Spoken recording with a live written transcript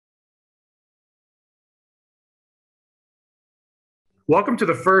Welcome to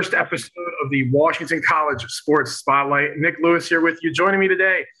the first episode of the Washington College Sports Spotlight. Nick Lewis here with you. Joining me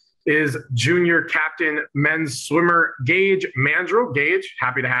today is junior captain men's swimmer Gage Mandrell. Gage,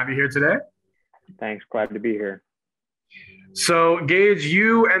 happy to have you here today. Thanks. Glad to be here. So, Gage,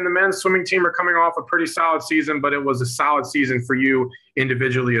 you and the men's swimming team are coming off a pretty solid season, but it was a solid season for you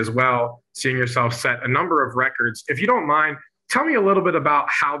individually as well, seeing yourself set a number of records. If you don't mind, tell me a little bit about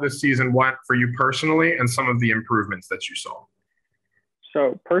how this season went for you personally and some of the improvements that you saw.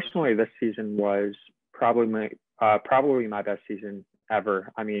 So personally, this season was probably my best season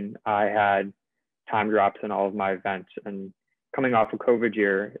ever. I mean, I had time drops in all of my events, and coming off a COVID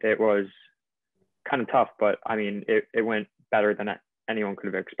year, it was kind of tough, but I mean, it went better than anyone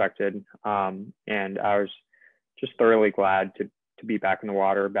could have expected. And I was just thoroughly glad to be back in the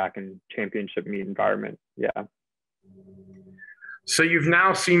water, back in championship meet environment. Yeah. So you've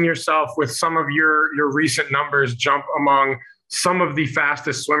now seen yourself with some of your recent numbers jump among some of the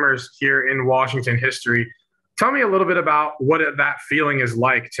fastest swimmers here in Washington history. Tell me a little bit about what that feeling is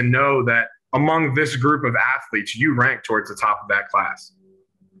like to know that among this group of athletes, you rank towards the top of that class.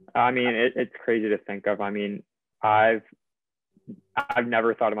 I mean, it's crazy to think of. I mean, I've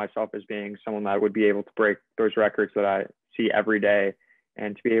never thought of myself as being someone that would be able to break those records that I see every day,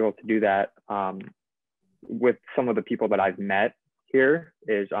 and to be able to do that with some of the people that I've met here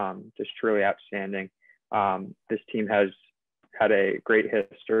is just truly outstanding. This team has had a great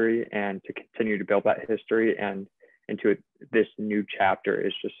history, and to continue to build that history and into this new chapter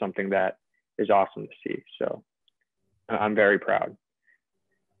is just something that is awesome to see. So I'm very proud.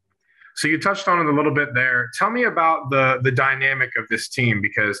 So you touched on it a little bit there. Tell me about the dynamic of this team,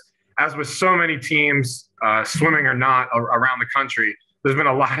 because as with so many teams, swimming or not, around the country, there's been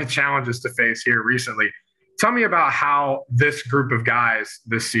a lot of challenges to face here recently. Tell me about how this group of guys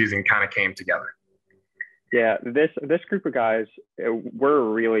this season kind of came together. Yeah, this group of guys, we're a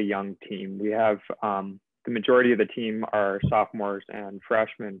really young team. We have the majority of the team are sophomores and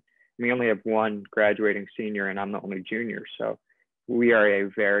freshmen. We only have one graduating senior, and I'm the only junior. So we are a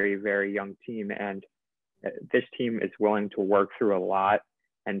very, very young team, and this team is willing to work through a lot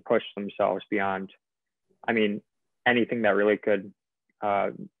and push themselves beyond, I mean, anything that really could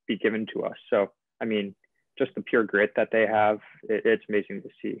be given to us. So, I mean, just the pure grit that they have, it's amazing to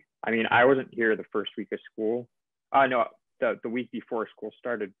see. I mean, I wasn't here the first week of school. No, the week before school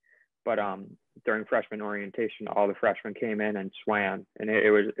started, but during freshman orientation, all the freshmen came in and swam, and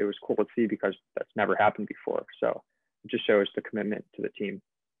it was cool to see because that's never happened before. So it just shows the commitment to the team.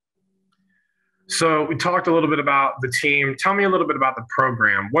 So we talked a little bit about the team. Tell me a little bit about the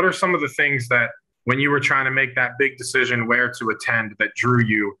program. What are some of the things that when you were trying to make that big decision where to attend that drew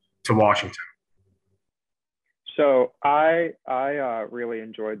you to Washington? So I really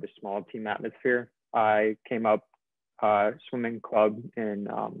enjoyed the small team atmosphere. I came up swimming club in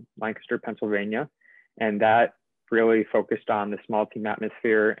Lancaster, Pennsylvania, and that really focused on the small team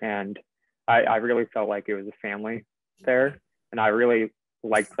atmosphere. And I really felt like it was a family there, and I really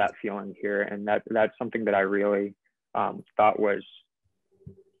liked that feeling here. And that's something that I really thought was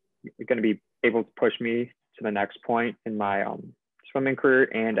going to be able to push me to the next point in my swimming career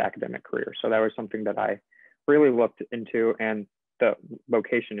and academic career. So that was something that I really looked into, and the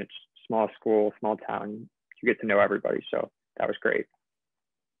location, it's small school, small town, you get to know everybody. So that was great.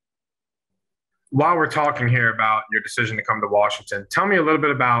 While we're talking here about your decision to come to Washington, tell me a little bit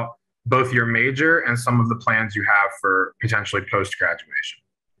about both your major and some of the plans you have for potentially post-graduation.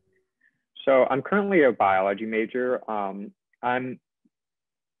 So I'm currently a biology major. I'm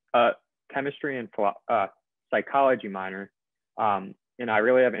a chemistry and psychology minor, and I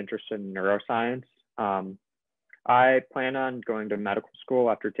really have interest in neuroscience. I plan on going to medical school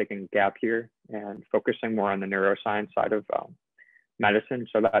after taking a gap year and focusing more on the neuroscience side of medicine.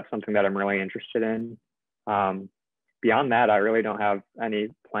 So that's something that I'm really interested in. Beyond that, I really don't have any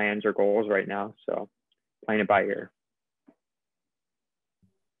plans or goals right now. So playing it by ear.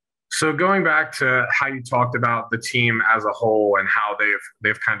 So going back to how you talked about the team as a whole and how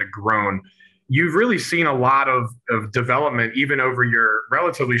they've kind of grown, you've really seen a lot of development even over your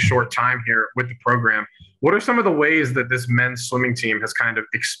relatively short time here with the program. What are some of the ways that this men's swimming team has kind of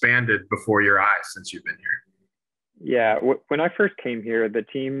expanded before your eyes since you've been here? Yeah, when I first came here, the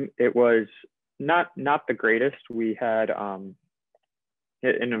team, it was not the greatest. We had an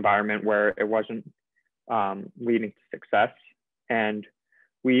environment where it wasn't leading to success, and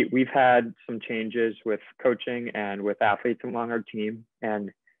we've had some changes with coaching and with athletes among our team,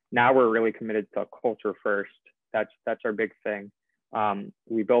 and now we're really committed to culture first. That's our big thing.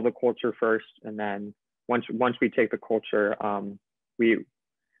 We build a culture first, and then once we take the culture, we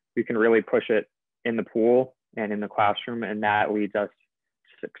can really push it in the pool and in the classroom, and that leads us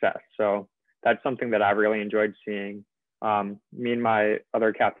to success. So that's something that I've really enjoyed seeing. Me and my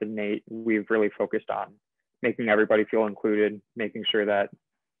other captain, Nate, we've really focused on making everybody feel included, making sure that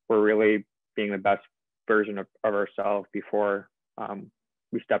we're really being the best version of ourselves before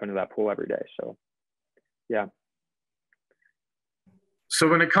we step into that pool every day. So, yeah. So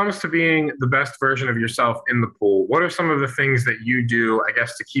when it comes to being the best version of yourself in the pool, what are some of the things that you do, I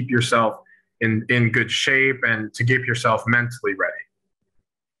guess, to keep yourself in good shape and to keep yourself mentally ready?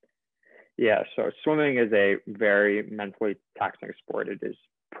 Yeah, so swimming is a very mentally taxing sport. It is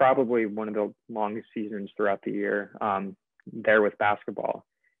probably one of the longest seasons throughout the year, there with basketball.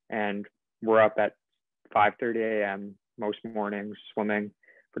 And we're up at 5:30 a.m. most mornings swimming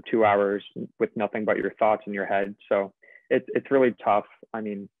for 2 hours with nothing but your thoughts in your head. So it's really tough. I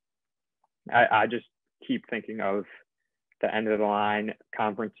mean, I just keep thinking of the end of the line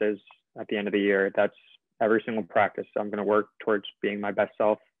conferences at the end of the year. That's every single practice. I'm going to work towards being my best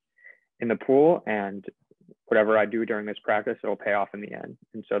self in the pool, and whatever I do during this practice, it'll pay off in the end.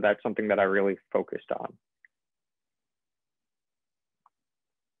 And so that's something that I really focused on.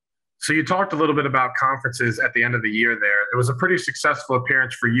 So you talked a little bit about conferences at the end of the year there. It was a pretty successful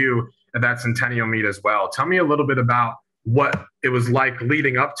appearance for you at that Centennial meet as well. Tell me a little bit about what it was like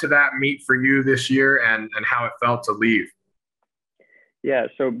leading up to that meet for you this year and how it felt to leave. Yeah,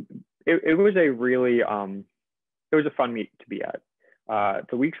 so it was a really, it was a fun meet to be at.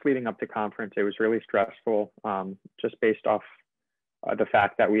 The weeks leading up to conference, it was really stressful, just based off the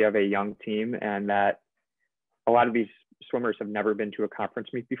fact that we have a young team and that a lot of these swimmers have never been to a conference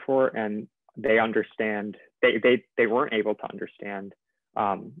meet before, and they understand, they weren't able to understand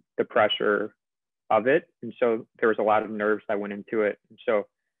the pressure of it. And so there was a lot of nerves that went into it. And so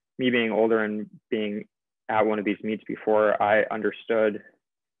me being older and being at one of these meets before, I understood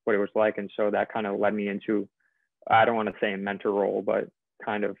what it was like. And so that kind of led me into, I don't want to say a mentor role, but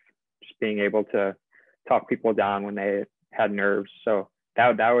kind of just being able to talk people down when they had nerves. So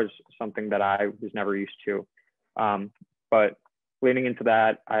that was something that I was never used to. But leading into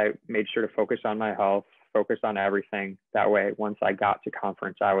that, I made sure to focus on my health, focus on everything. That way, once I got to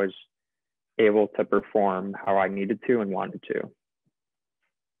conference, I was able to perform how I needed to and wanted to.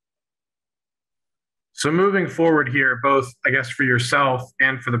 So moving forward here, both, I guess, for yourself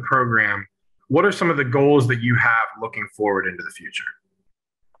and for the program, what are some of the goals that you have looking forward into the future?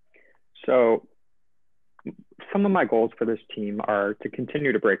 So some of my goals for this team are to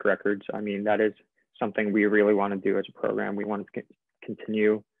continue to break records. I mean, that is something we really want to do as a program. We want to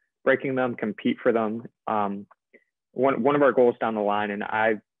continue breaking them, compete for them. One of our goals down the line, and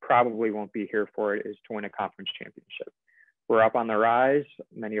I probably won't be here for it, is to win a conference championship. We're up on the rise.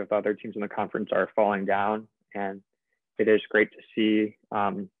 Many of the other teams in the conference are falling down, and it is great to see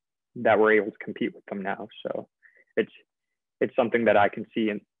that we're able to compete with them now. So it's something that I can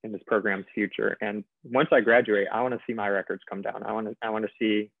see in this program's future. And once I graduate, I want to see my records come down. I want to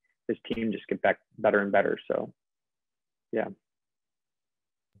see this team just get back better and better. So, yeah.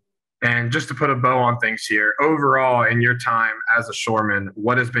 And just to put a bow on things here, overall in your time as a shoreman,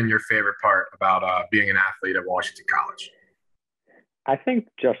 what has been your favorite part about being an athlete at Washington College? I think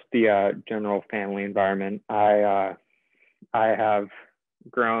just the general family environment. I have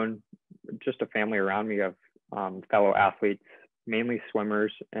grown just a family around me of fellow athletes, mainly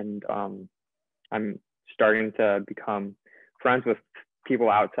swimmers, and I'm starting to become friends with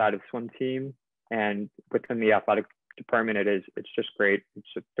people outside of swim team and within the athletic department. It's just great.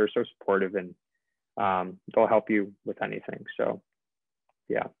 They're so supportive, and they'll help you with anything. So,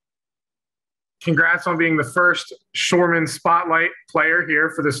 yeah. Congrats on being the first Shoreman Spotlight player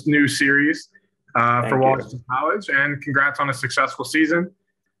here for this new series for Washington College, and congrats on a successful season.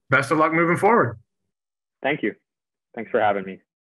 Best of luck moving forward. Thank you. Thanks for having me.